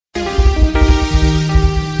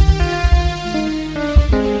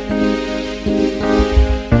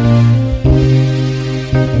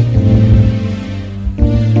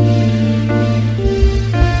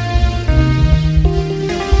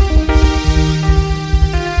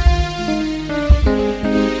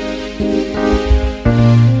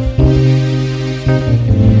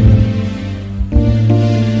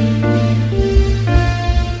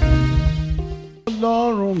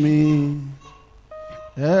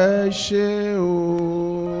ṣé o.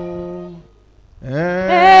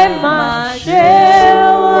 Ẹ mà ṣe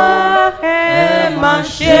wá, ẹ mà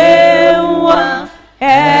ṣe wá,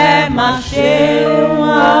 ẹ mà ṣe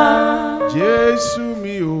wá. Jésù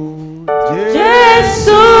mi o,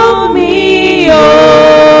 Jésù mi o.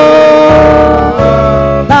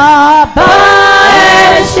 Bàbá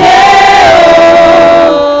ẹ ṣé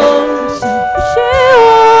o. Ṣé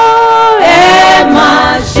o. Ẹ mà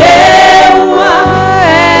ṣe wá,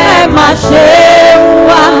 ẹ mà ṣe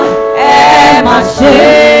wá. Ẹ mà ṣe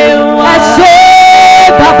wá. Ẹ ṣé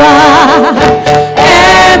bàbá.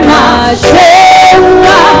 Ẹ mà ṣe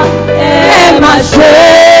wá. Ẹ mà ṣe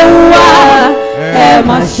wá. Ẹ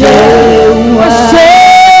mà ṣe wá. Ẹ ṣé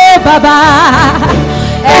bàbá.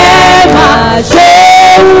 Ẹ mà ṣe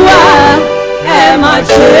wá. Ẹ mà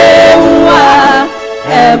ṣe wá.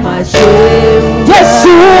 Ẹ mà ṣe wá.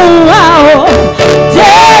 Jésù wá o.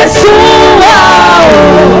 Jésù wá o.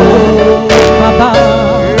 Bàbá.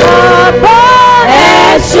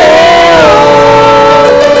 Ẹ ṣé o.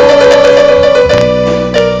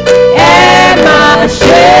 Ẹ mà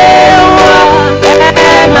ṣe wá.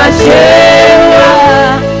 Ẹ mà ṣe wá.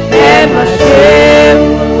 Ẹ mà ṣe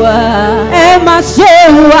wá. Ẹ mà ṣe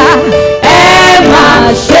wá. Ẹ mà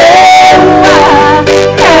ṣe wá.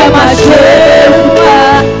 Ẹ mà ṣe wá.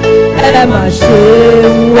 Ẹ mà ṣe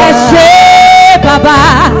wá. Ẹ ṣé bàbá.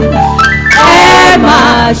 Ẹ mà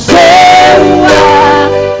ṣe wá.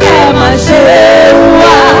 Ẹ mà ṣe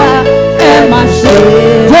wá. Ẹ mà ṣe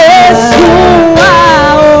wá. Jésù wá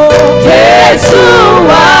o. Jésù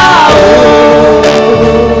wá o.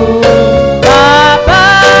 Bàbá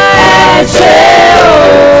ẹ ṣé o.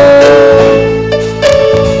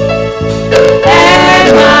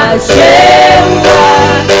 Ẹ mà ṣe wá.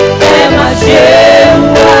 Ẹ mà ṣe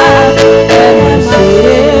wá. Ẹ mà ṣe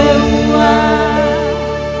wá.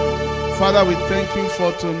 Father, we thank you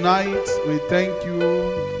for tonight. We thank you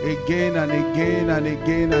again and again and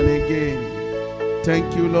again and again.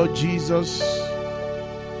 Thank you, Lord Jesus.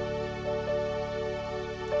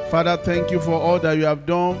 Father, thank you for all that you have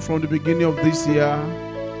done from the beginning of this year.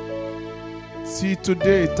 See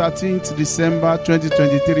today, 13th December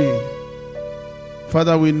 2023.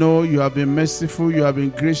 Father, we know you have been merciful, you have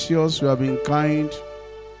been gracious, you have been kind.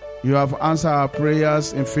 You have answered our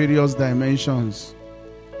prayers in various dimensions.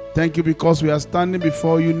 Thank you because we are standing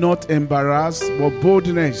before you not embarrassed, but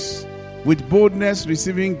boldness. With boldness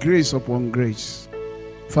receiving grace upon grace.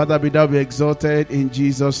 Father, be thou be exalted in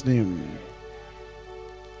Jesus' name.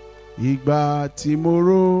 Ìgbà tí mo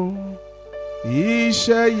rò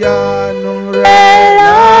iṣẹ́ ìyanu rẹ̀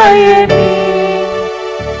láyé mi,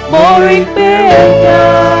 mo rí pé ó ga,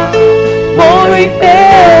 mo rí pé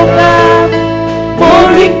ó ga, mo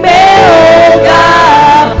rí pé ó ga,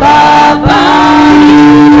 bàbá.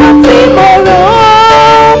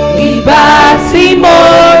 Ìgbà tí mo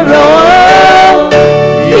rò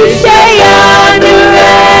iṣẹ́ ìyanu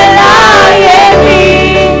rẹ̀ láyé mi,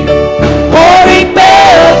 mo rí pé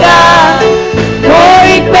ó ga, mo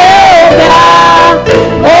rí pé ó ga,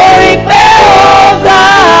 mo rí pé ó ga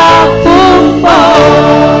púpọ̀.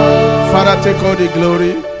 Father, take all the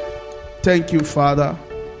glory. Thank you, Father.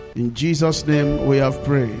 In Jesus' name we have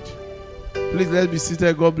prayed. Please let's be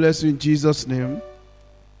seated. God bless you in Jesus' name.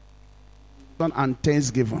 And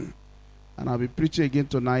thanksgiving. And I'll be preaching again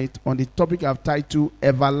tonight on the topic I've titled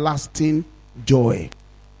Everlasting Joy.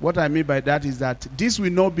 What I mean by that is that this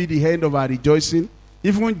will not be the end of our rejoicing.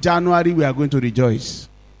 Even January we are going to rejoice.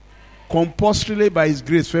 Compulsorily by His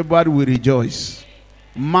grace, February we rejoice.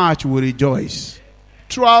 March we rejoice.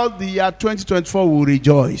 Throughout the year 2024 we will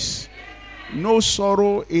rejoice. No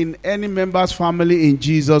sorrow in any member's family in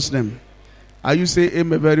Jesus' name. Are you saying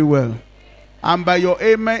amen very well? And by your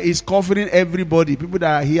amen is covering everybody, people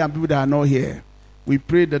that are here and people that are not here. We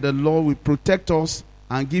pray that the Lord will protect us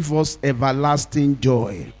and give us everlasting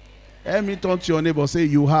joy. Let me turn to your neighbor, say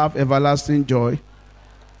you have everlasting joy.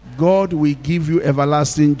 God will give you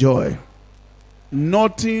everlasting joy.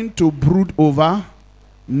 Nothing to brood over,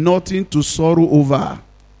 nothing to sorrow over,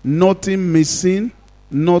 nothing missing,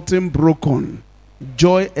 nothing broken.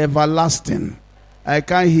 Joy everlasting. I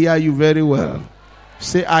can't hear you very well.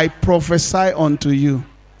 Say, I prophesy unto you.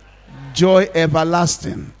 Joy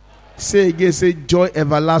everlasting. Say again, say, joy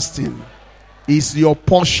everlasting is your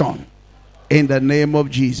portion in the name of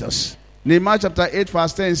Jesus. Nehemiah chapter 8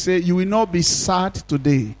 verse 10 says, you will not be sad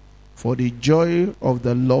today, for the joy of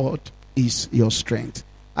the Lord is your strength.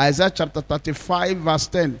 Isaiah chapter 35 verse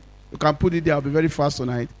 10. You can put it there, I'll be very fast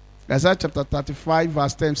tonight. Isaiah chapter 35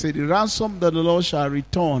 verse 10 says, the ransom that the Lord shall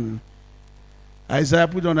return. Isaiah,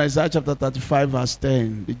 put on Isaiah chapter 35 verse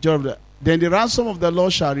 10. The joy of the Then the ransom of the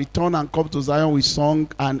Lord shall return and come to Zion with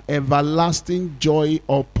song and everlasting joy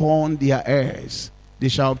upon their heirs. They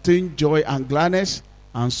shall obtain joy and gladness,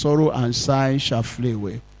 and sorrow and sighing shall flee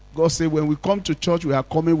away. God said, when we come to church, we are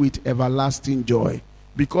coming with everlasting joy.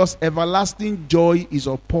 Because everlasting joy is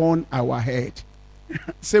upon our head.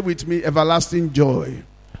 Say with me, everlasting joy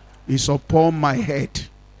is upon my head.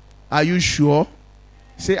 Are you sure?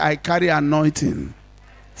 Say, I carry anointing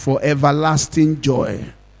for everlasting joy.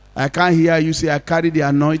 I can't hear you say, I carry the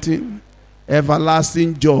anointing,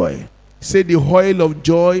 everlasting joy. Say, the oil of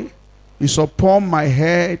joy is upon my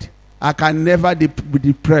head. I can never be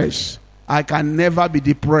depressed. I can never be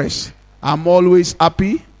depressed. I'm always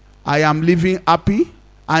happy. I am living happy.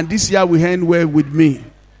 And this year will end well with me.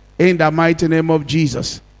 In the mighty name of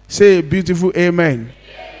Jesus. Say a beautiful amen.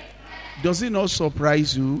 Does it not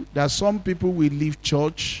surprise you that some people will leave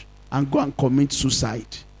church and go and commit suicide?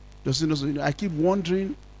 Does it not? I keep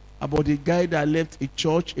wondering about a guy that left a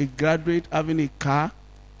church, a graduate, having a car,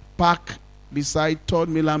 parked beside Third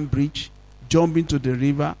Milan Bridge, jumped into the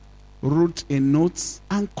river, wrote a note,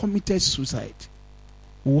 and committed suicide.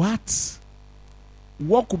 What?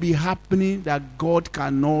 What could be happening that God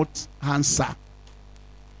cannot answer?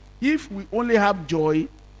 If we only have joy,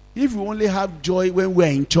 when we're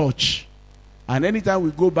in church, and anytime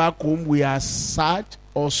we go back home, we are sad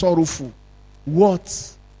or sorrowful,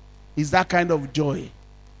 what is that kind of joy?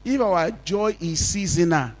 If our joy is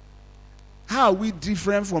seasonal, how are we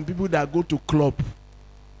different from people that go to club?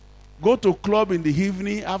 Go to club in the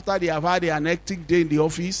evening after they have had an hectic day in the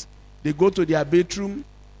office. They go to their bedroom,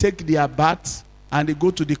 take their bath, and they go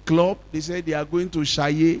to the club. They say they are going to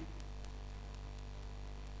Shaye,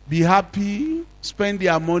 be happy, spend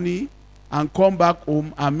their money, and come back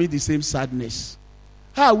home and meet the same sadness.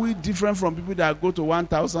 How are we different from people that go to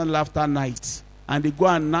 1,000 laughter nights and they go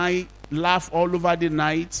and laugh all over the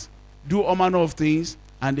night, do all manner of things,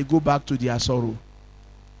 and they go back to their sorrow?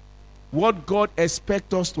 What God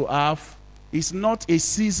expects us to have is not a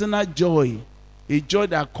seasonal joy, a joy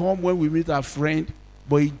that comes when we meet our friend,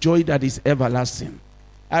 but a joy that is everlasting.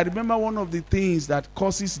 I remember one of the things that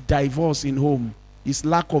causes divorce in home is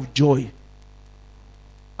lack of joy.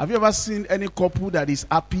 Have you ever seen any couple that is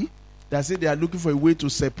happy, that say they are looking for a way to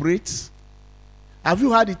separate? Have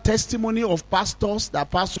you heard the testimony of pastors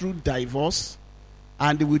that pass through divorce,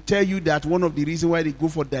 and they will tell you that one of the reasons why they go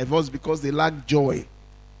for divorce is because they lack joy?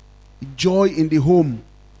 Joy in the home.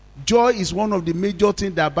 Joy is one of the major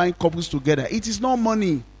things that bind couples together. It is not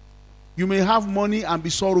money. You may have money and be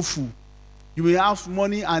sorrowful. You may have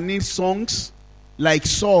money and need songs like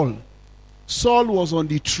Saul. Saul was on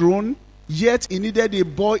the throne, yet he needed a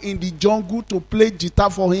boy in the jungle to play guitar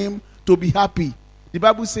for him to be happy. The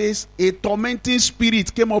Bible says a tormenting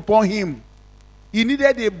spirit came upon him. He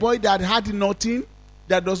needed a boy that had nothing,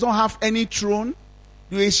 that does not have any throne,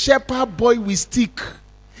 a shepherd boy with stick,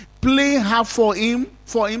 playing harp for him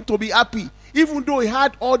to be happy. Even though he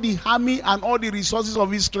had all the army and all the resources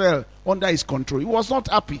of Israel under his control, he was not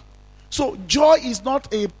happy. So joy is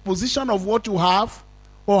not a position of what you have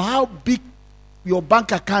or how big your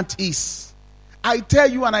bank account is. I tell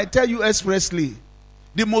you, and I tell you expressly,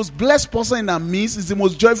 the most blessed person in our midst is the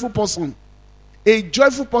most joyful person. A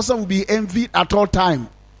joyful person will be envied at all time.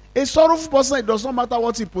 A sorrowful person, it does not matter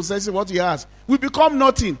what he possesses, what he has, will become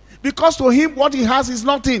nothing. Because to him, what he has is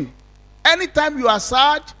nothing. Anytime you are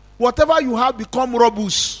sad, whatever you have become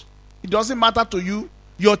robust. It doesn't matter to you.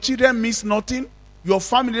 Your children means nothing. Your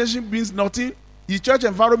family relationship means nothing. The church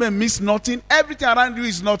environment means nothing. Everything around you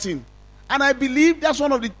is nothing. And I believe that's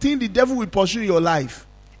one of the things the devil will pursue in your life.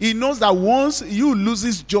 He knows that once you lose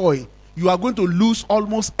his joy, you are going to lose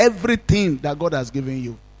almost everything that God has given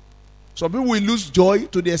you. Some people will lose joy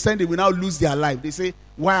to the extent they will now lose their life. They say,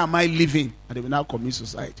 why am I living? And they will now commit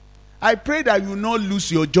suicide. I pray that you will not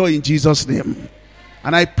lose your joy in Jesus' name.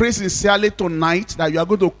 And I pray sincerely tonight that you are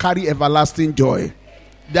going to carry everlasting joy.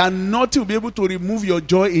 That nothing will be able to remove your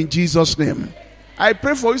joy in Jesus' name. I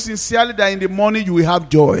pray for you sincerely that in the morning you will have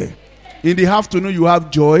joy. In the afternoon you have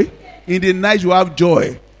joy. In the night you have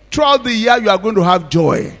joy. Throughout the year you are going to have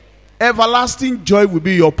joy. Everlasting joy will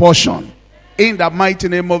be your portion. In the mighty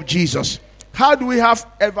name of Jesus. How do we have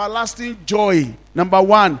everlasting joy? Number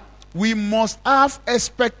one, we must have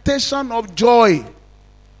expectation of joy.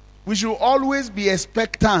 We should always be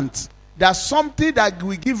expectant that something that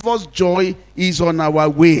will give us joy is on our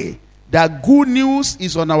way. That good news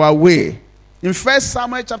is on our way. In 1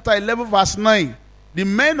 Samuel chapter 11 verse 9, the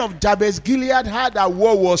men of Jabez Gilead heard that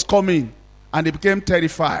war was coming and they became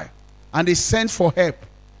terrified. And they sent for help.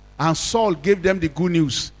 And Saul gave them the good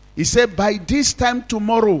news. He said, by this time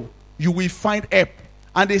tomorrow you will find help.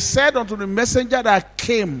 And they said unto the messenger that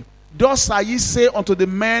came, Thus shall ye say unto the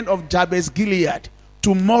men of Jabez Gilead,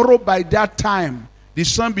 tomorrow by that time the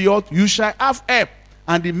sun be hot, you shall have help.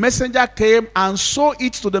 And the messenger came and showed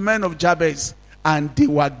it to the men of Jabez, and they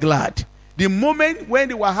were glad. The moment when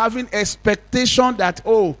they were having expectation that,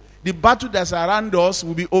 oh, the battle that's around us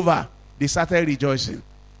will be over, they started rejoicing.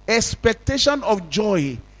 Expectation of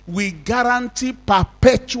joy will guarantee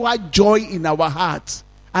perpetual joy in our hearts.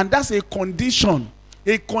 And that's a condition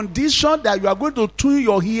that you are going to tune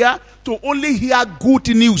your ear to only hear good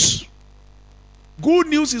news. Good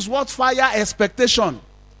news is what fire expectation.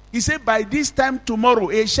 He said, by this time tomorrow,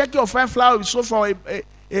 a shekel of fine flour will sold for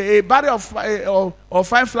a barrel of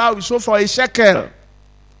fine flour will sold for a shekel.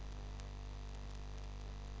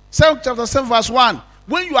 2 chapter 7 verse 1.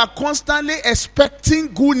 When you are constantly expecting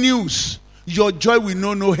good news, your joy will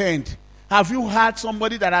know no end. Have you heard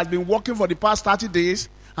somebody that has been working for the past 30 days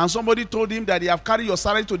and somebody told him that they have carried your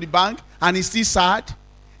salary to the bank and he's still sad?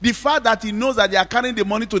 The fact that he knows that they are carrying the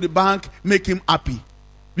money to the bank make him happy.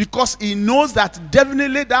 Because he knows that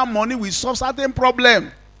definitely that money will solve certain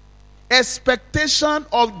problem. Expectation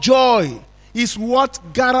of joy is what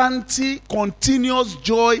guarantee continuous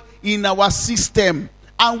joy in our system.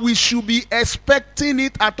 And we should be expecting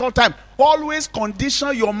it at all times. Always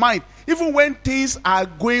condition your mind. Even when things are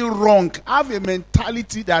going wrong, have a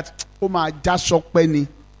mentality that, oh my, just shock penny.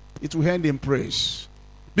 It will end in praise.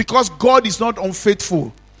 Because God is not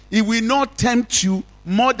unfaithful. He will not tempt you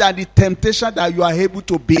more than the temptation that you are able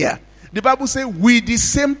to bear. The Bible says, with the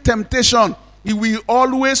same temptation, He will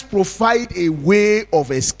always provide a way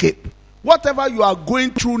of escape. Whatever you are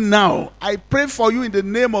going through now, I pray for you in the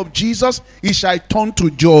name of Jesus, it shall turn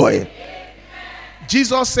to joy. Amen.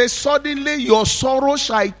 Jesus says, suddenly your sorrow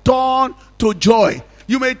shall turn to joy.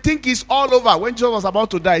 You may think it's all over. When Jesus was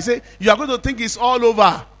about to die, he said, you are going to think it's all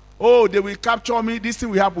over. Oh, they will capture me, this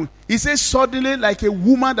thing will happen. He says, suddenly, like a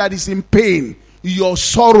woman that is in pain, your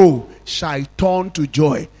sorrow shall turn to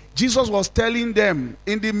joy. Jesus was telling them,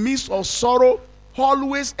 in the midst of sorrow,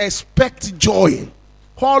 always expect joy.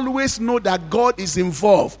 Always know that God is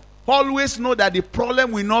involved. Always know that the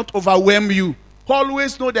problem will not overwhelm you.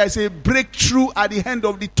 Always know there is a breakthrough at the end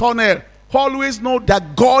of the tunnel. Always know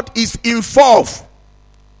that God is involved.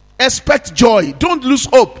 Expect joy. Don't lose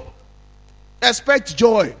hope. Expect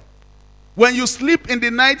joy. When you sleep in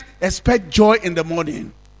the night, expect joy in the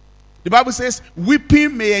morning. The Bible says,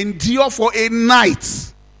 weeping may endure for a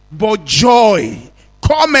night, but joy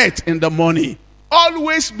cometh in the morning.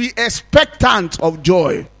 Always be expectant of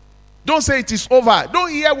joy. Don't say it is over.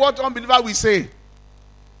 Don't hear what unbeliever will say.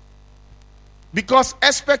 Because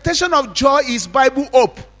expectation of joy is Bible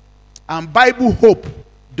hope. And Bible hope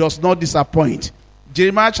does not disappoint.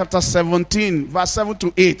 Jeremiah chapter 17, verse 7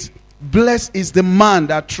 to 8. Blessed is the man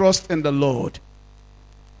that trusts in the Lord,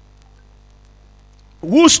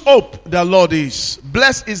 whose hope the Lord is.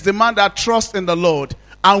 Blessed is the man that trusts in the Lord,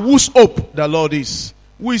 and whose hope the Lord is.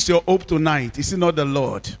 Who is your hope tonight? Is it not the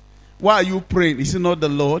Lord? Why are you praying? Is it not the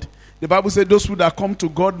Lord? The Bible says those who that come to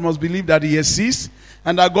God must believe that He exists,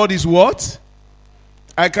 and that God is what?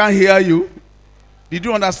 I can't hear you. Did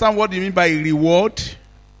you understand what you mean by a reward?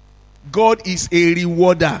 God is a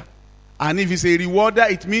rewarder. And if He's a rewarder,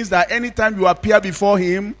 it means that anytime you appear before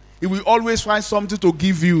Him, He will always find something to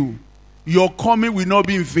give you. Your coming will not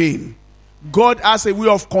be in vain. God has a way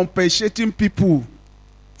of compensating people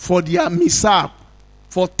for their mishap,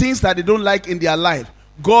 for things that they don't like in their life.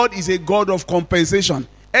 God is a God of compensation.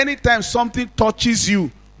 Anytime something touches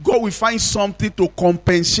you, God will find something to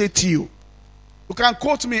compensate you. You can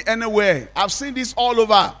quote me anywhere. I've seen this all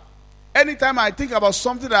over. Anytime I think about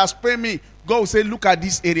something that has pained me, God will say, look at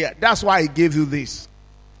this area. That's why I gave you this.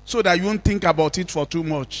 So that you won't think about it for too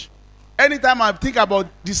much. Anytime I think about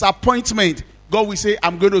disappointment, God will say,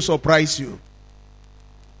 I'm going to surprise you.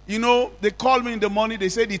 You know, they call me in the morning, they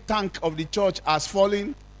say the tank of the church has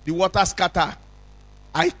fallen, the water scatter.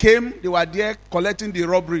 I came, they were there collecting the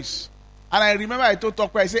robberies. And I remember I told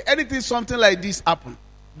Tokwe, I said, anything, something like this happen,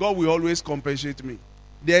 God will always compensate me.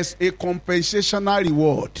 There's a compensational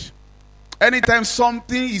reward. Anytime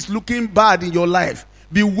something is looking bad in your life,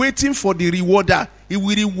 be waiting for the rewarder. He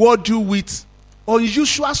will reward you with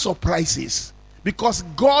unusual surprises. Because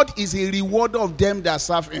God is a rewarder of them that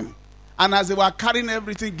serve Him. And as they were carrying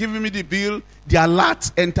everything, giving me the bill, the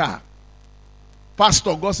alert enter.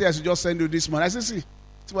 Pastor, God said I should just send you this money. I said, see,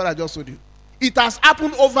 that's what I just told you. It has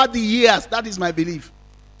happened over the years. That is my belief.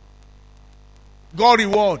 God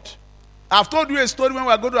reward. I've told you a story when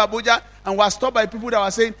we were going to Abuja and we were stopped by people that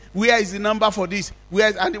were saying, where is the number for this?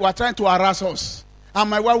 And they were trying to harass us. And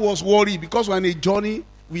my wife was worried because we're on a journey.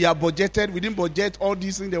 We are budgeted. We didn't budget all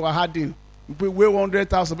these things they were adding. We pay way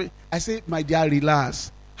 100,000. I said, my dear,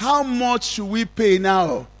 relax. how much should we pay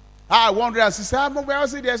now? 160,000. I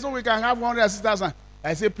say, there's no way we can have 160,000.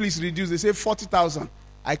 I say, please reduce. They say 40,000.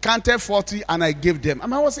 I counted 40 and I gave them.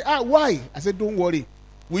 And I was say, why? I said, don't worry.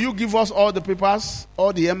 Will you give us all the papers,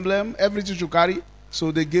 all the emblem, everything you carry?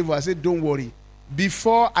 So they gave us. I said, don't worry.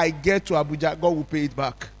 Before I get to Abuja, God will pay it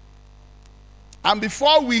back. And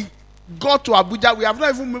before we got to Abuja, we have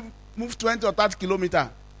not even moved 20 or 30 kilometers.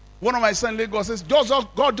 One of my sons in Lagos says,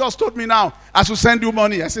 God just told me now, I should send you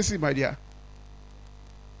money. I said, see, my dear.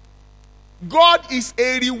 God is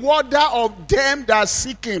a rewarder of them that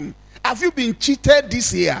seek him. Have you been cheated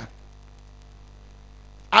this year?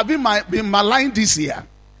 Have you been maligned this year?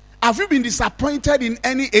 Have you been disappointed in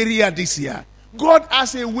any area this year? God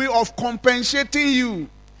has a way of compensating you.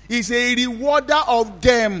 He's a rewarder of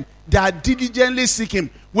them that diligently seek him.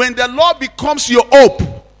 When the Lord becomes your hope,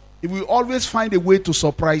 he will always find a way to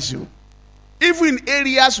surprise you. Even in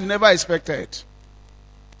areas you never expected.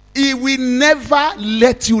 He will never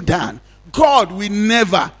let you down. God will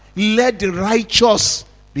never let the righteous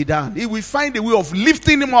be down. He will find a way of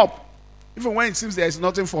lifting him up. Even when it seems there is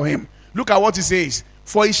nothing for him. Look at what he says.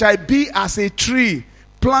 For he shall be as a tree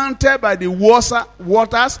planted by the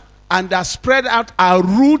waters, and that spread out a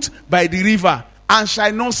root by the river, and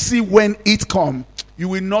shall not see when it come. You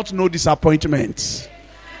will not know disappointment.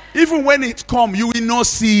 Even when it come, you will not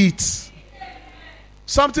see it.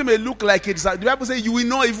 Something may look like it. The Bible says you will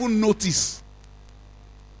not even notice.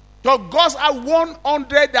 So God has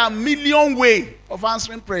 100 million ways of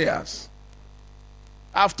answering prayers.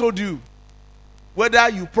 I've told you. Whether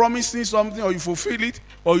you promise me something or you fulfill it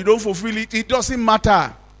or you don't fulfill it, it doesn't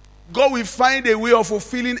matter. God will find a way of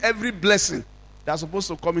fulfilling every blessing that's supposed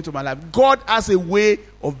to come into my life. God has a way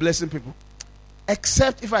of blessing people.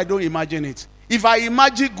 Except if I don't imagine it. If I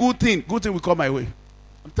imagine good thing will come my way.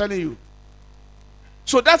 I'm telling you.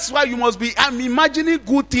 So that's why you must be, I'm imagining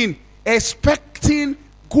good thing, expecting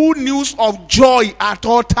good news of joy at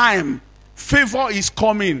all time. Favor is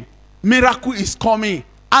coming. Miracle is coming.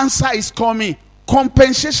 Answer is coming.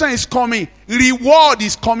 Compensation is coming. Reward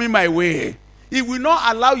is coming my way. He will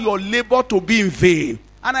not allow your labor to be in vain.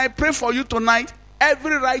 And I pray for you tonight,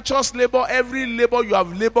 every righteous labor, every labor you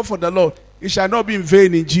have labored for the Lord, it shall not be in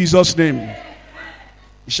vain in Jesus' name.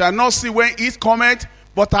 You shall not see when it cometh,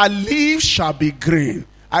 but our leaves shall be green.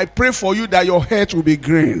 I pray for you that your health will be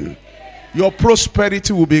green. Your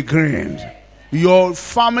prosperity will be green. Your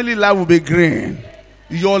family life will be green.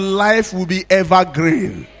 Your life will be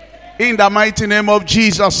evergreen. In the mighty name of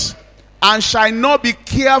Jesus. And shall not be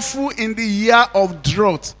careful in the year of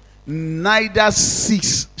drought, neither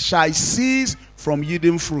shall cease from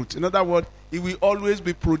yielding fruit. In other words, it will always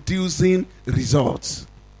be producing results.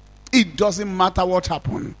 It doesn't matter what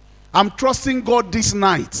happened. I'm trusting God this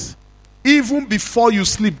night. Even before you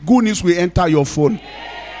sleep, good news will enter your phone.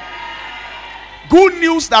 Good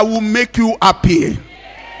news that will make you happy.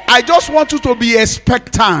 I just want you to be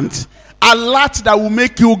expectant. Alert that will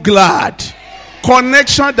make you glad.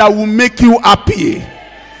 Connection that will make you happy.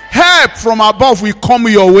 Help from above will come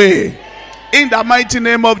your way. In the mighty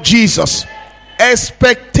name of Jesus.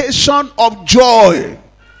 Expectation of joy.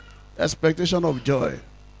 Expectation of joy.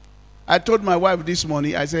 I told my wife this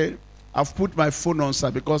morning, I said, I've put my phone on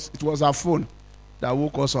silent because it was her phone that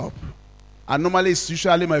woke us up. And normally it's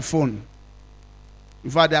usually my phone. In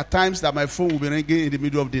fact, there are times that my phone will be ringing in the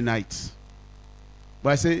middle of the night. But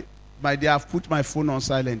I say, my dear, I've put my phone on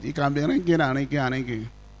silent. It can be ringing and ringing and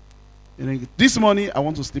ringing. This morning, I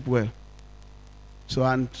want to sleep well. So,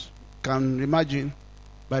 and can imagine,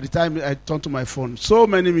 by the time I turn to my phone, so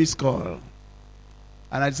many missed calls.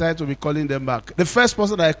 And I decided to be calling them back. The first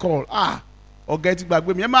person I call, or get it back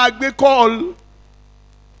with me, I call.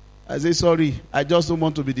 I say, sorry, I just don't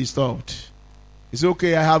want to be disturbed. He said,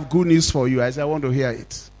 okay, I have good news for you. I said, I want to hear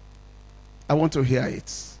it. I want to hear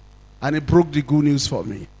it. And he broke the good news for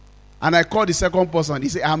me. And I called the second person. He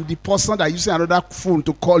said, I'm the person that used another phone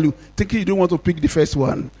to call you, thinking you don't want to pick the first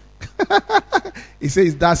one. He says,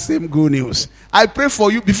 it's that same good news. I pray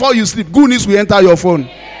for you, before you sleep, good news will enter your phone.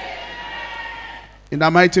 In the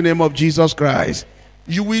mighty name of Jesus Christ.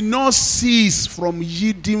 You will not cease from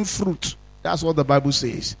yielding fruit. That's what the Bible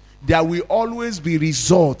says. There will always be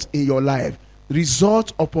result in your life.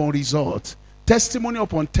 Result upon result. Testimony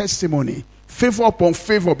upon testimony. Favor upon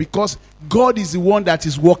favor. Because God is the one that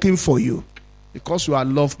is working for you. Because you are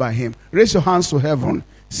loved by him. Raise your hands to heaven.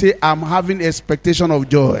 Say, I'm having expectation of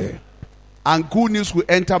joy. And good news will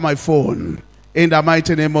enter my phone. In the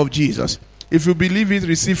mighty name of Jesus. If you believe it,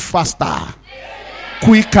 receive faster.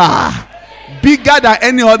 Quicker. Bigger than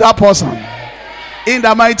any other person. In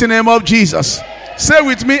the mighty name of Jesus. Say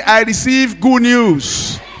with me, I receive good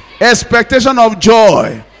news. Expectation of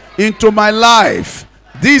joy. into my life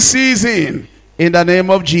this season in the name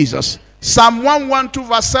of Jesus. Psalm 112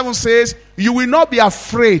 verse 7 says, you will not be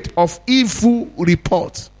afraid of evil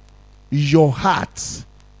report. Your heart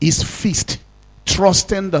is fixed,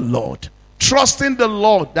 trusting the Lord. Trusting the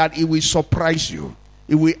Lord that He will surprise you.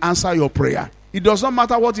 He will answer your prayer. It does not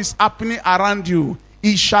matter what is happening around you.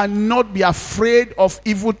 He shall not be afraid of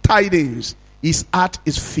evil tidings. His heart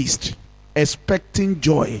is fixed, expecting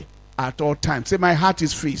joy at all times. Say, my heart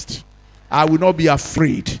is fixed. I will not be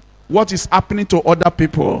afraid. What is happening to other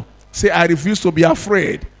people? Say, I refuse to be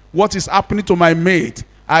afraid. What is happening to my mate?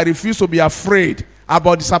 I refuse to be afraid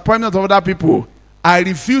about disappointment of other people. I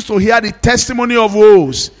refuse to hear the testimony of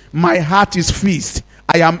woes. My heart is fixed.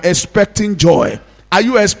 I am expecting joy. Are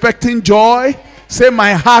you expecting joy? Say,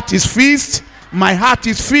 my heart is fixed. My heart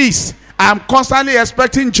is fixed. I am constantly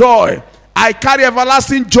expecting joy. I carry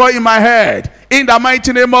everlasting joy in my head. In the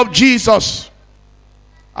mighty name of Jesus.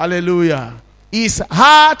 Hallelujah. His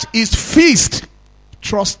heart is fixed,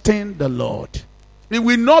 trusting the Lord. He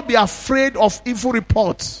will not be afraid of evil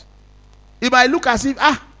reports. It might look as if,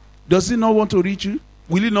 does he not want to reach you?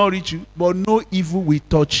 Will he not reach you? But no evil will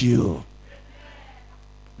touch you.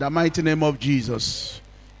 The mighty name of Jesus.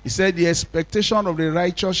 He said, the expectation of the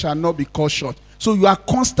righteous shall not be cut short. So you are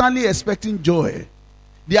constantly expecting joy.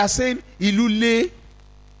 They are saying, Ilule,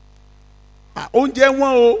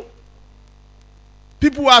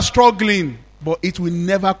 people are struggling, but it will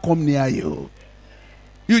never come near you.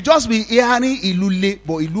 You just be hearing Ilule,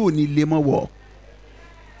 but Ilu oni lemo.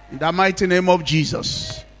 In the mighty name of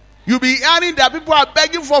Jesus. You'll be hearing that people are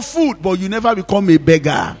begging for food, but you never become a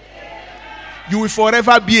beggar. You will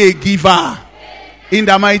forever be a giver. In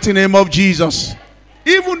the mighty name of Jesus.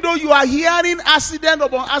 Even though you are hearing accident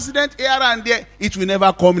upon accident here and there, it will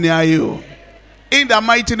never come near you. In the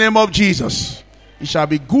mighty name of Jesus. It shall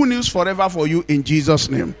be good news forever for you in Jesus'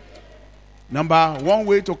 name. Number one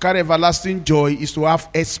way to carry everlasting joy is to have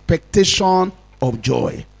expectation of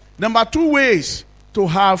joy. Number two ways to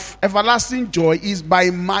have everlasting joy is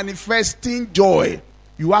by manifesting joy.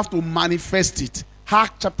 You have to manifest it.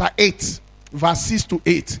 Acts chapter 8, verse 6 to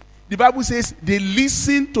 8. The Bible says they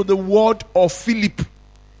listened to the word of Philip.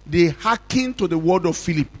 They hearkened to the word of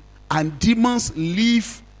Philip. And demons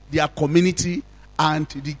leave their community and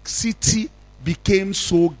the city became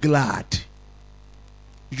so glad.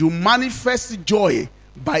 You manifest joy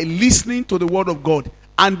by listening to the word of God.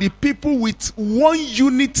 And the people with one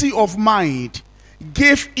unity of mind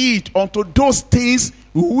gave heed unto those things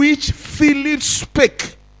which Philip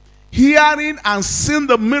spake, hearing and seeing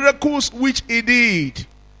the miracles which he did.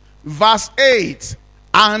 Verse 8,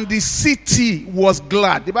 and the city was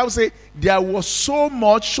glad. The Bible says there was so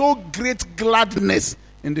great gladness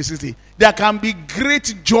in the city. There can be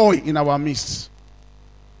great joy in our midst.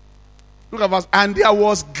 Look at us. And there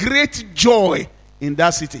was great joy in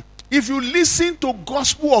that city. If you listen to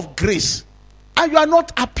gospel of grace and you are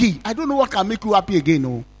not happy, I don't know what can make you happy again.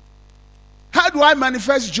 No. How do I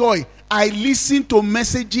manifest joy? I listen to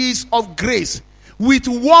messages of grace with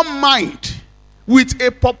one mind, with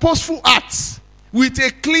a purposeful heart, with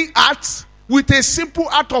a clean heart, with a simple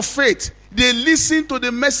heart of faith. They listen to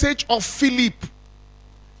the message of Philip.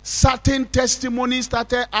 Certain testimonies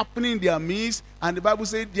started happening in their midst, and the Bible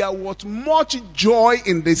said there was much joy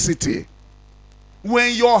in the city.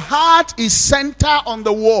 When your heart is centered on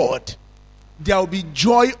the word, there will be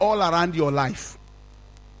joy all around your life.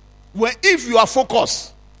 If you are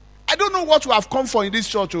focused, I don't know what you have come for in this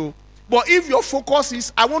church, but if your focus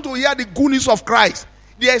is, I want to hear the goodness of Christ,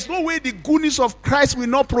 there is no way the goodness of Christ will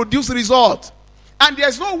not produce result. And there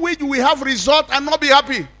is no way you will have result and not be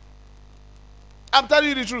happy. I'm telling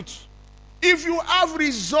you the truth. If you have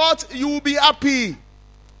result, you will be happy.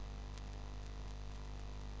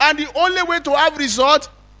 And the only way to have result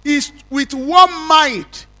is with one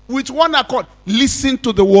mind, with one accord. Listen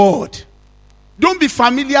to the word. Don't be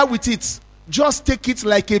familiar with it. Just take it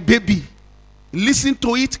like a baby. Listen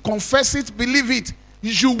to it, confess it, believe it.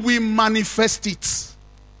 You will manifest it.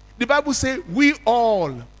 The Bible says, we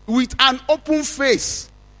all, with an open face.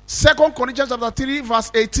 2 Corinthians chapter 3,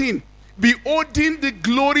 verse 18. Beholding the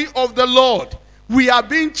glory of the Lord, we are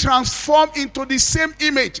being transformed into the same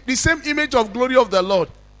image of glory of the Lord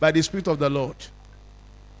by the Spirit of the Lord.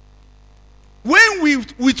 When we,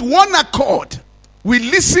 with one accord, we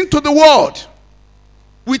listen to the word,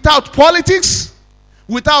 without politics,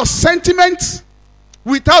 without sentiment,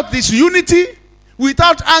 without disunity,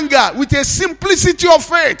 without anger, with a simplicity of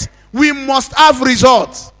faith, we must have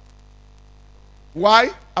results.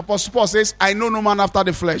 Why? Apostle Paul says, I know no man after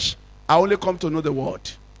the flesh. I only come to know the word.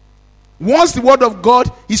 Once the word of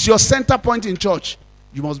God is your center point in church,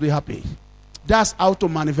 you must be happy. That's how to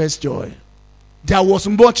manifest joy. There was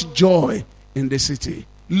much joy in the city.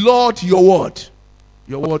 Lord, your word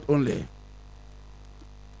only.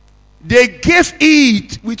 They gave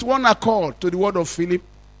heed with one accord to the word of Philip,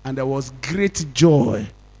 and there was great joy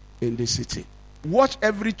in the city. Watch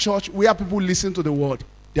every church where people listen to the word.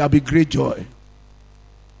 There will be great joy.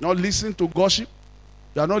 Not listen to gossip.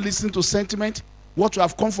 You are not listening to sentiment. What you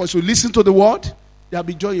have come for is to listen to the word. There will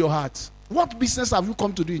be joy in your heart. What business have you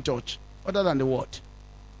come to do in church other than the word?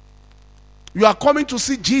 You are coming to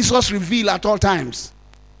see Jesus reveal at all times.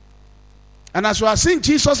 And as you are seeing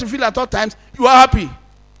Jesus reveal at all times, you are happy.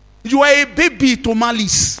 You are a baby to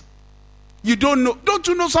malice. You don't know. Don't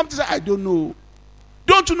you know something? I don't know.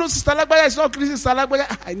 Don't you know Sister Lagbaya is not Christian? Sister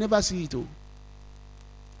Lagbaya, I never see it. Oh.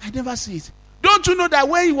 I never see it. Don't you know that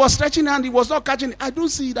when he was stretching hand, he was not catching it? I don't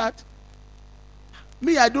see that.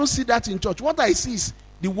 Me, I don't see that in church. What I see is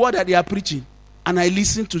the word that they are preaching. And I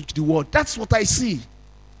listen to the word. That's what I see.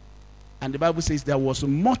 And the Bible says there was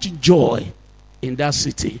much joy in that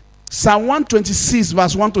city. Psalm 126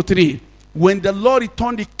 verse 1 to 3. When the Lord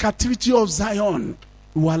returned the captivity of Zion,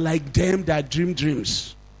 we were like them that dream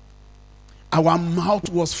dreams. Our mouth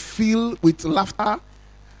was filled with laughter.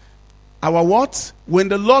 Our what? When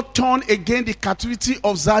the Lord turned again the captivity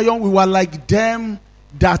of Zion, we were like them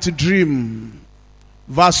that dream.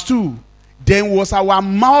 Verse 2. Then was our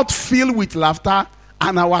mouth filled with laughter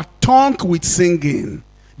and our tongue with singing.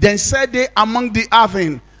 Then said they among the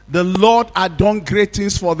heathen, the Lord had done great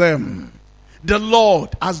things for them. The Lord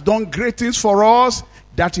has done great things for us.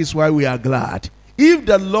 That is why we are glad. If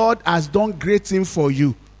the Lord has done great things for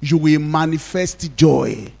you, you will manifest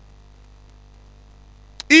joy.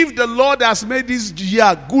 If the Lord has made this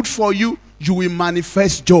year good for you, you will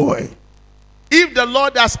manifest joy. If the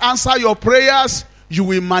Lord has answered your prayers, you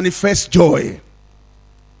will manifest joy.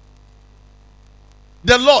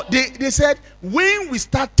 The Lord, they said, when we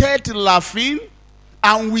started laughing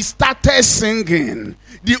and we started singing,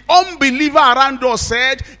 the unbeliever around us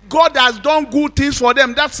said, God has done good things for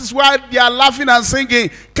them. That is why they are laughing and singing.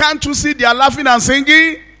 Can't you see they are laughing and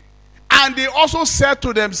singing? And they also said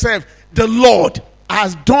to themselves, the Lord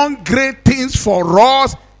has done great things for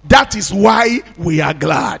us. That is why we are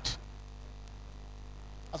glad.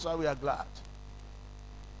 That's why we are glad.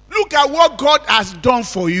 Look at what God has done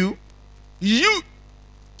for you. You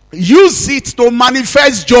use it to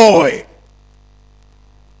manifest joy.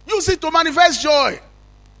 Use it to manifest joy.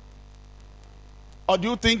 Or do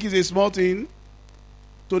you think it's a small thing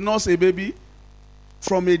to nurse a baby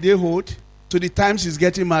from a day old to the time she's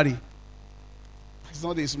getting married? It's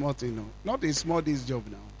not a small thing, no. Not a small day's job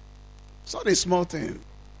now. It's not a small thing.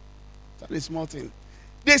 It's not a small thing.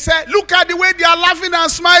 They said, look at the way they are laughing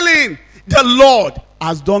and smiling. The Lord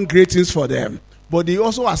has done great things for them. But they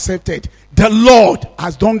also accepted, the Lord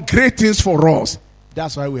has done great things for us.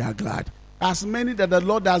 That's why we are glad. As many that the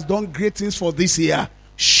Lord has done great things for this year,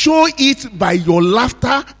 show it by your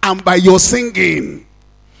laughter and by your singing.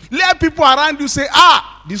 Let people around you say,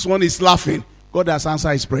 this one is laughing. God has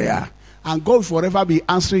answered his prayer. And God will forever be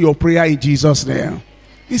answering your prayer in Jesus' name.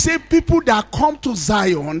 He said, people that come to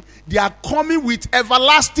Zion, they are coming with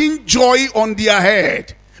everlasting joy on their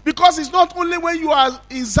head. Because it's not only when you are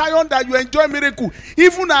in Zion that you enjoy miracle.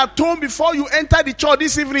 Even at home before you enter the church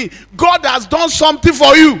this evening, God has done something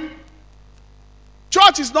for you.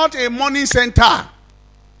 Church is not a money center.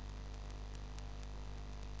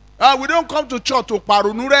 We don't come to church to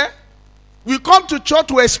parunure. We come to church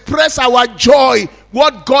to express our joy,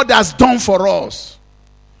 what God has done for us.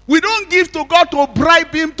 We don't give to God to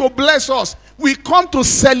bribe him to bless us. We come to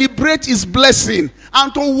celebrate his blessing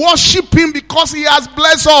and to worship him because he has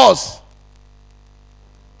blessed us.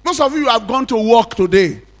 Most of you have gone to work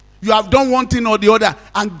today. You have done one thing or the other,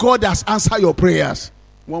 and God has answered your prayers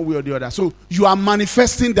one way or the other. So you are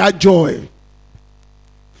manifesting that joy.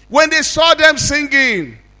 When they saw them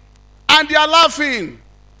singing and they are laughing,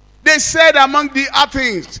 they said among the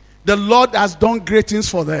Athens, the Lord has done great things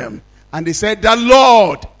for them. And they said, the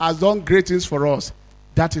Lord has done great things for us.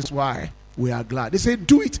 That is why we are glad. They said,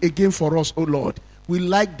 do it again for us, O Lord. We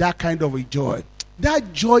like that kind of a joy.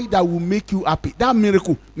 That joy that will make you happy. That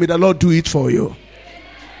miracle, may the Lord do it for you.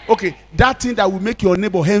 Okay, that thing that will make your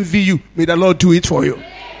neighbor envy you, may the Lord do it for you.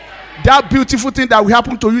 That beautiful thing that will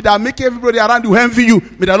happen to you that will make everybody around you envy you,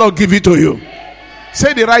 may the Lord give it to you.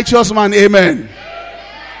 Say the righteous man, amen.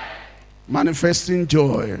 Manifesting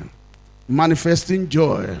joy. Manifesting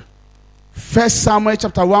joy. 1 Samuel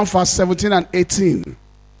chapter 1 verse 17 and 18.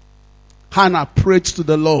 Hannah prayed to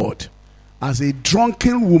the Lord as a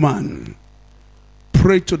drunken woman.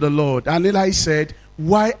 Prayed to the Lord. And Eli said,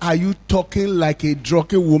 why are you talking like a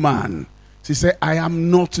drunken woman? She said, I am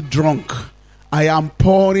not drunk. I am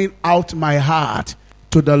pouring out my heart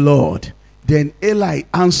to the Lord. Then Eli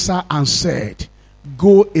answered and said,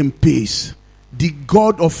 go in peace. The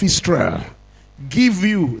God of Israel give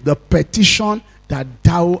you the petition that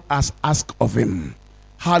thou hast asked of him.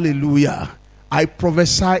 Hallelujah. I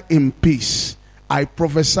prophesy in peace. I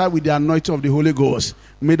prophesy with the anointing of the Holy Ghost.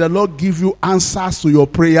 May the Lord give you answers to your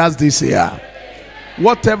prayers this year.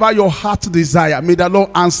 Whatever your heart desire, may the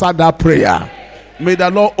Lord answer that prayer. May the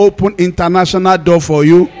Lord open international door for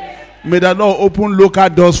you. May the Lord open local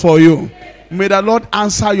doors for you. May the Lord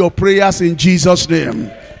answer your prayers in Jesus'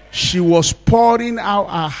 name. She was pouring out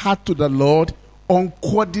her heart to the Lord,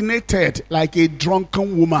 uncoordinated, like a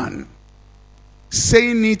drunken woman.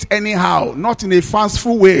 Saying it anyhow, not in a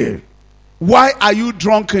fanciful way. Why are you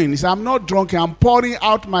drunken? He said, I'm not drunken. I'm pouring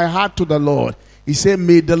out my heart to the Lord. He said,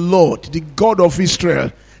 may the Lord, the God of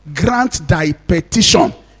Israel, grant thy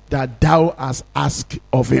petition that thou hast asked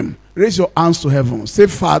of him. Raise your hands to heaven. Say,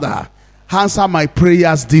 Father, answer my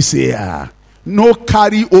prayers this year. No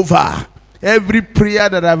carry over. Every prayer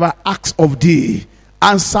that I've asked of thee,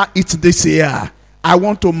 answer it this year. I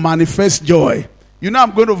want to manifest joy. You know,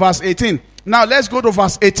 I'm going to verse 18. Now, let's go to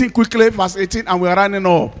verse 18 quickly. Verse 18, and we're running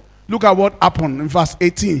up. Look at what happened in verse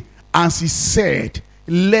 18. And she said,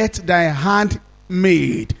 let thy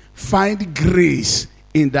handmaid find grace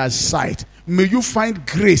in thy sight. May you find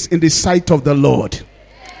grace in the sight of the Lord.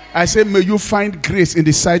 I say, may you find grace in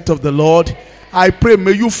the sight of the Lord. I pray,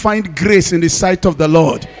 may you find grace in the sight of the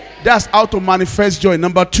Lord. That's how to manifest joy.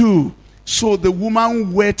 Number 2. So the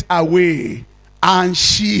woman went away and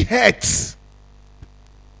she hurt.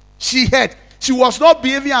 She hurt. She was not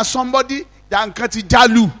behaving as somebody that Nkati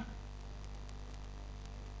Jalu.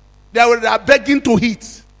 They were begging to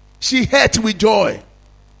eat. She ate with joy.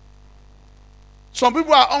 Some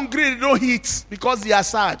people are hungry, they don't eat because they are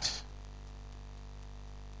sad.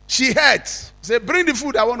 She ate. Say, bring the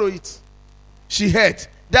food, I want to eat. She ate.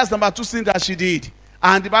 That's number 2 thing that she did.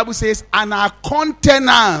 And the Bible says, and her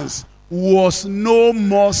countenance was no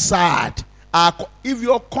more sad. If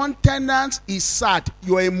your countenance is sad,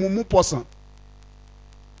 you are a mumu person.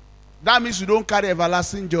 That means you don't carry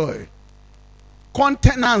everlasting joy.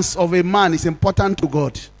 Countenance of a man is important to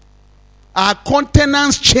God. Our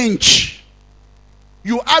countenance change.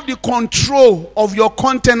 You have the control of your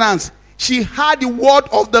countenance. She had the word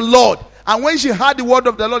of the Lord. And when she heard the word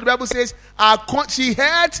of the Lord, the Bible says, she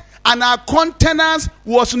heard and her countenance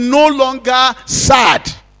was no longer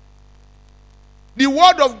sad. The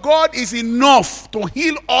word of God is enough to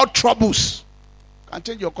heal all troubles. Can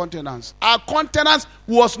change your countenance. Her countenance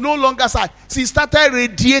was no longer sad. She started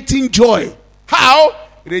radiating joy. How?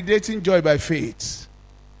 Radiating joy by faith.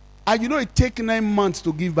 And you know it takes 9 months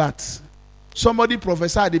to give birth. Somebody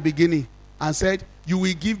prophesied at the beginning and said, you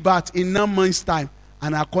will give birth in 9 months' time.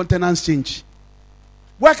 And her countenance changed.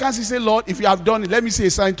 Why can't she say, Lord, if you have done it, let me see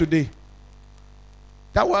a sign today?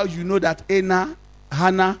 That way you know that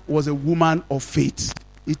Hannah was a woman of faith.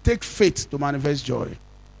 It takes faith to manifest joy.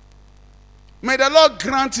 May the Lord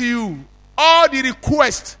grant you all the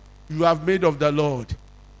requests you have made of the Lord.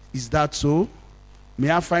 Is that so?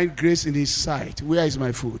 May I find grace in his sight. Where is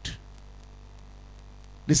my food?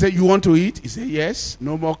 They say, you want to eat? He said, yes.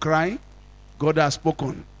 No more crying. God has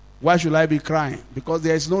spoken. Why should I be crying? Because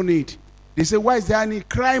there is no need. They say, why is there any?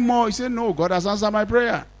 Cry more. He said, no, God has answered my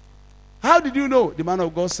prayer. How did you know? The man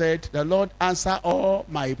of God said, the Lord answered all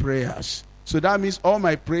my prayers. So that means all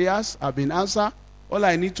my prayers have been answered. All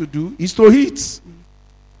I need to do is to eat.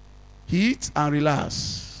 Eat and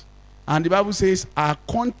relax. And the Bible says, our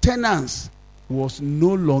countenance was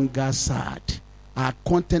no longer sad. Our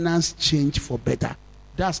countenance changed for better.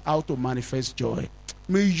 That's how to manifest joy.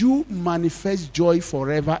 May you manifest joy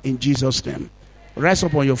forever in Jesus' name. Rise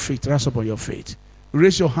up on your feet. Rise up on your feet.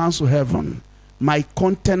 Raise your hands to heaven. My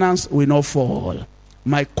countenance will not fall.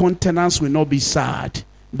 My countenance will not be sad.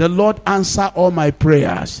 The Lord answer all my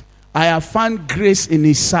prayers. I have found grace in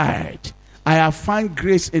his sight. I have found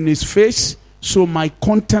grace in his face. So my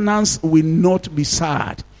countenance will not be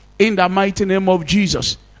sad. In the mighty name of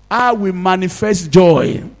Jesus, I will manifest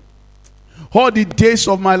joy. All the days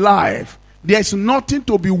of my life, there's nothing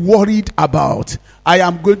to be worried about. I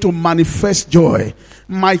am going to manifest joy.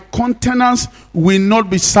 My countenance will not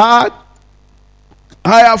be sad.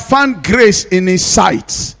 I have found grace in his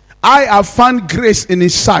sight. I have found grace in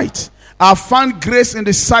his sight. I have found grace in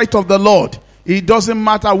the sight of the Lord. It doesn't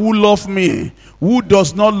matter who loves me, who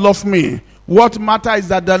does not love me. What matters is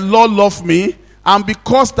that the Lord loves me. And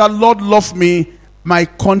because the Lord loves me, my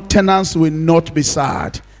countenance will not be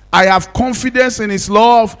sad. I have confidence in his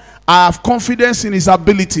love. I have confidence in his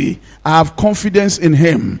ability. I have confidence in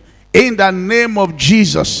him. In the name of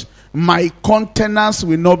Jesus, my countenance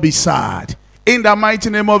will not be sad. In the mighty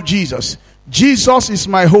name of Jesus. Jesus is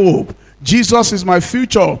my hope. Jesus is my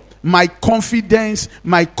future. My confidence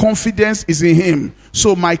is in him.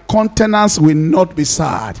 So my countenance will not be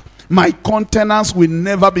sad. My countenance will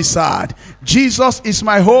never be sad. Jesus is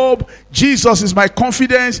my hope. Jesus is my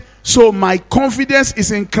confidence. So my confidence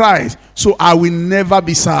is in Christ. So I will never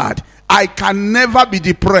be sad. I can never be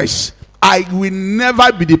depressed. I will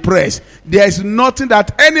never be depressed. There is nothing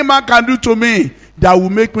that any man can do to me that will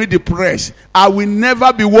make me depressed. I will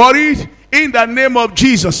never be worried. In the name of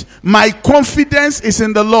Jesus, my confidence is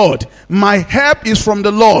in the Lord. My help is from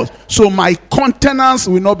the Lord. So my countenance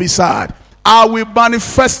will not be sad. I will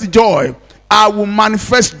manifest joy. I will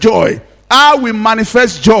manifest joy. I will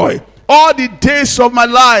manifest joy. All the days of my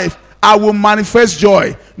life, I will manifest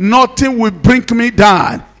joy. Nothing will bring me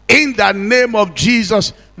down. In the name of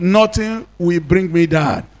Jesus, nothing will bring me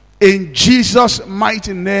down. In Jesus'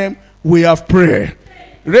 mighty name, we have prayed.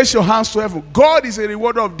 Raise your hands to heaven. God is a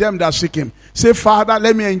rewarder of them that seek him. Say, Father,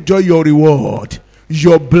 let me enjoy your reward,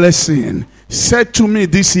 your blessing. Said to me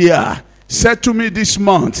this year, said to me this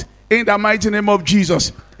month, in the mighty name of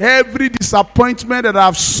Jesus, every disappointment that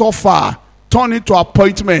I've suffered, turn into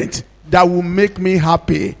appointment that will make me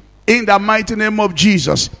happy. In the mighty name of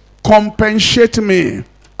Jesus, compensate me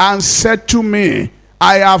and said to me,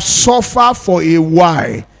 I have suffered for a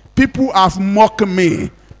while. People have mocked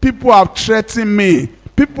me. People have threatened me.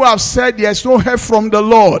 People have said there's no help from the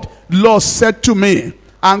Lord. Lord said to me,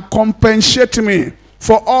 and compensate me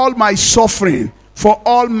for all my suffering, for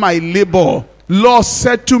all my labor. Lord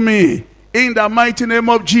said to me, in the mighty name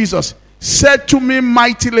of Jesus, said to me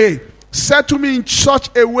mightily, said to me in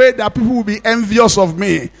such a way that people will be envious of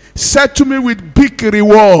me, said to me with big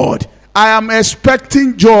reward. I am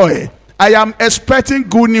expecting joy. I am expecting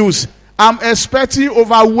good news. I'm expecting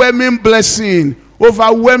overwhelming blessing,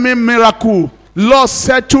 overwhelming miracle. Lord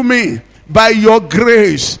said to me, by your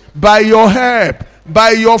grace, by your help,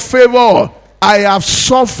 by your favor, I have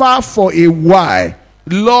suffered for a while.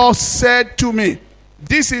 Lord said to me,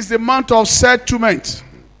 this is the month of settlement.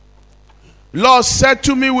 Lord said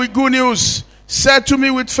to me with good news, said to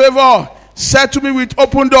me with favor, said to me with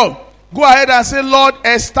open door. Go ahead and say, Lord,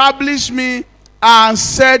 establish me, and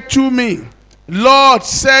said to me, Lord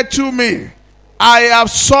said to me, I have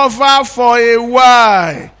suffered for a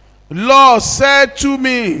while. Lord said to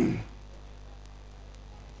me,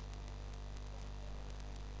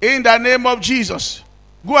 in the name of Jesus,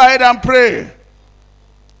 go ahead and pray.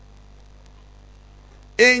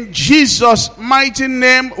 In Jesus' mighty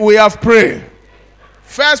name we have prayed.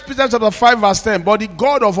 1 Peter chapter 5 verse 10. But the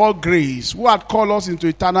God of all grace, who had called us into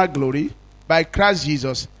eternal glory by Christ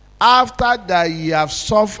Jesus, after that ye have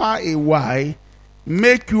suffered a while,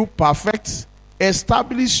 make you perfect,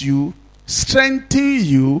 establish you, strengthen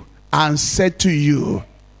you, and settle you.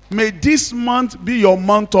 May this month be your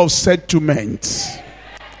month of settlement.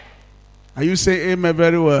 Are you saying amen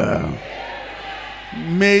very well?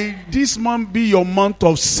 May this month be your month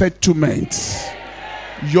of settlement,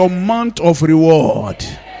 your month of reward.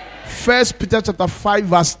 1 Peter chapter 5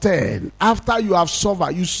 verse 10. After you have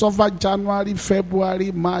suffered, you suffered January,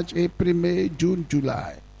 February, March, April, May, June,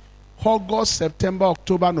 July, August, September,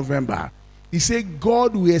 October, November. He said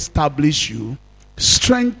God will establish you,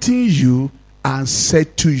 strengthen you, and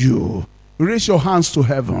settle you. Raise your hands to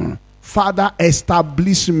heaven. Father,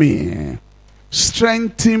 establish me,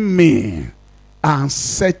 strengthen me, and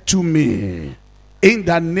settle me. In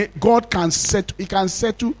the name, God can settle. He can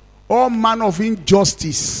settle all manner of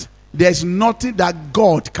injustice. There's nothing that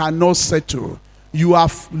God cannot settle. You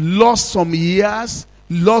have lost some years,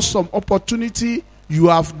 lost some opportunity. You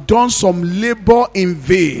have done some labor in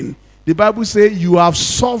vain. The Bible says you have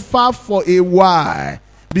suffered for a while,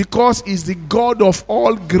 because he's the God of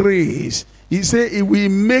all grace. He said he will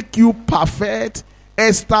make you perfect,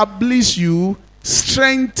 establish you,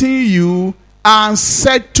 strengthen you, and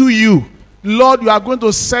settle you. Lord, you are going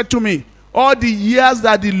to settle me. All the years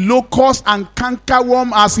that the locust and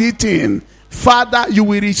cankerworm has eaten, Father, you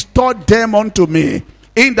will restore them unto me.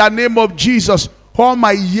 In the name of Jesus, all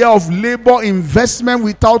my year of labor, investment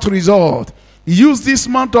without result, use this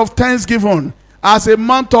month of Thanksgiving as a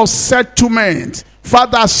month of settlement.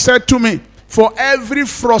 Father, settle me for every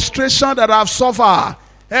frustration that I have suffered,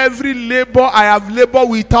 every labor I have labored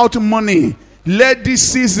without money. Let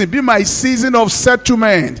this season be my season of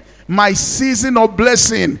settlement, my season of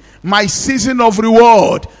blessing, my season of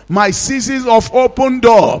reward, my season of open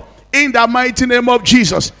door. In the mighty name of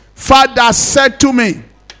Jesus, Father, settle me.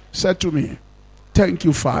 Settle me. Thank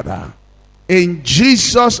you, Father. In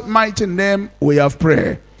Jesus' mighty name we have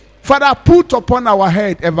prayed. Father, put upon our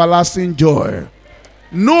head everlasting joy.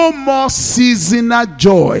 No more seasonal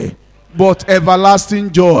joy, but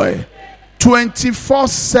everlasting joy.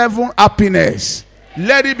 24/7 happiness.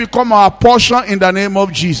 Let it become our portion in the name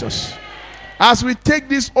of Jesus. As we take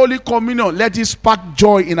this Holy Communion, let it spark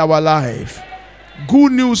joy in our life.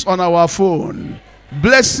 Good news on our phone.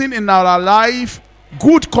 Blessing in our life.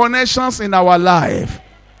 Good connections in our life.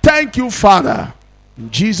 Thank you, Father. In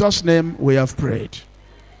Jesus' name we have prayed.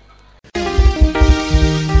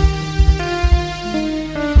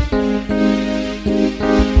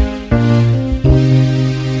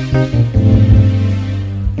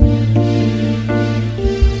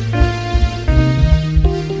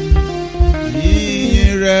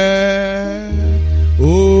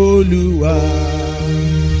 Olúwa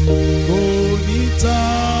kò ní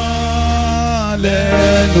tán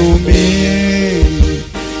lẹ́nu mi,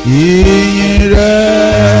 ìyìn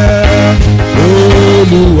rẹ̀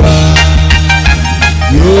Olúwa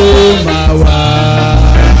yóò máa wà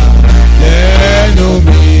lẹ́nu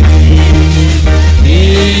mi,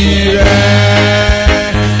 ìyìn rẹ̀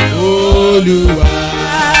Olúwa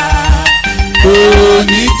kò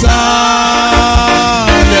ní tán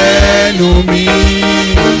lẹ́nu mi.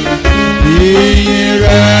 Ìyìn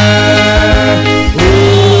rẹ̀